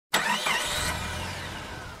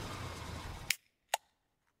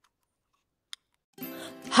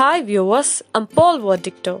Hi viewers, I'm Paul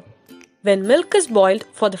Verdictor. When milk is boiled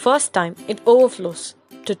for the first time, it overflows.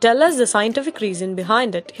 To tell us the scientific reason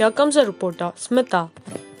behind it, here comes our reporter, Smita.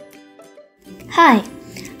 Hi,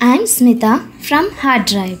 I'm Smita from Hard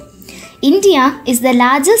Drive. India is the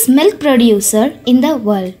largest milk producer in the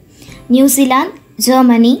world. New Zealand,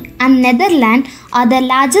 Germany and Netherlands are the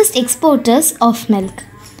largest exporters of milk.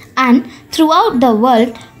 And throughout the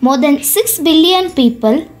world, more than 6 billion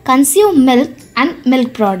people consume milk and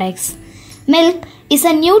milk products. Milk is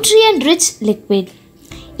a nutrient-rich liquid.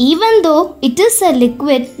 Even though it is a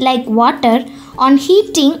liquid like water, on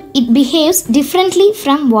heating it behaves differently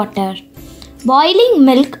from water. Boiling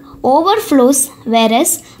milk overflows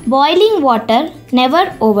whereas boiling water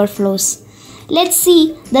never overflows. Let's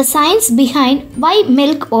see the science behind why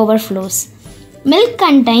milk overflows. Milk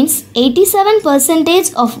contains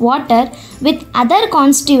 87% of water with other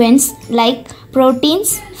constituents like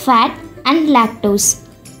proteins, fat and lactose.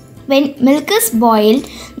 When milk is boiled,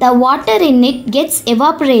 the water in it gets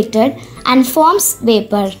evaporated and forms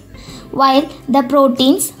vapor, while the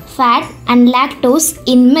proteins, fat and lactose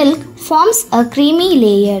in milk forms a creamy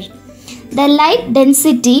layer. The light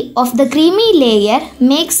density of the creamy layer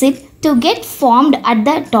makes it to get formed at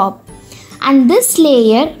the top, and this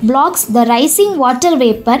layer blocks the rising water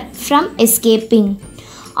vapor from escaping.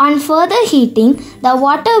 On further heating, the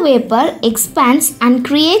water vapor expands and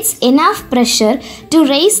creates enough pressure to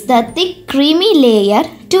raise the thick creamy layer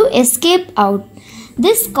to escape out.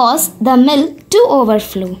 This causes the milk to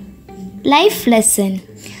overflow. Life lesson: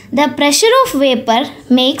 the pressure of vapor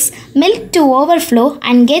makes milk to overflow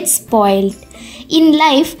and get spoiled. In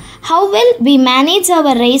life, how well we manage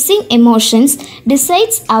our rising emotions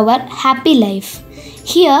decides our happy life.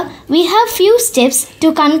 Here we have few steps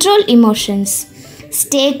to control emotions.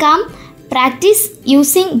 Stay calm, practice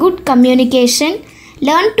using good communication,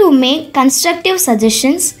 learn to make constructive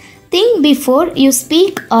suggestions, think before you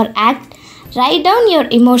speak or act, write down your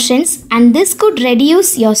emotions, and this could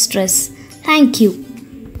reduce your stress. Thank you.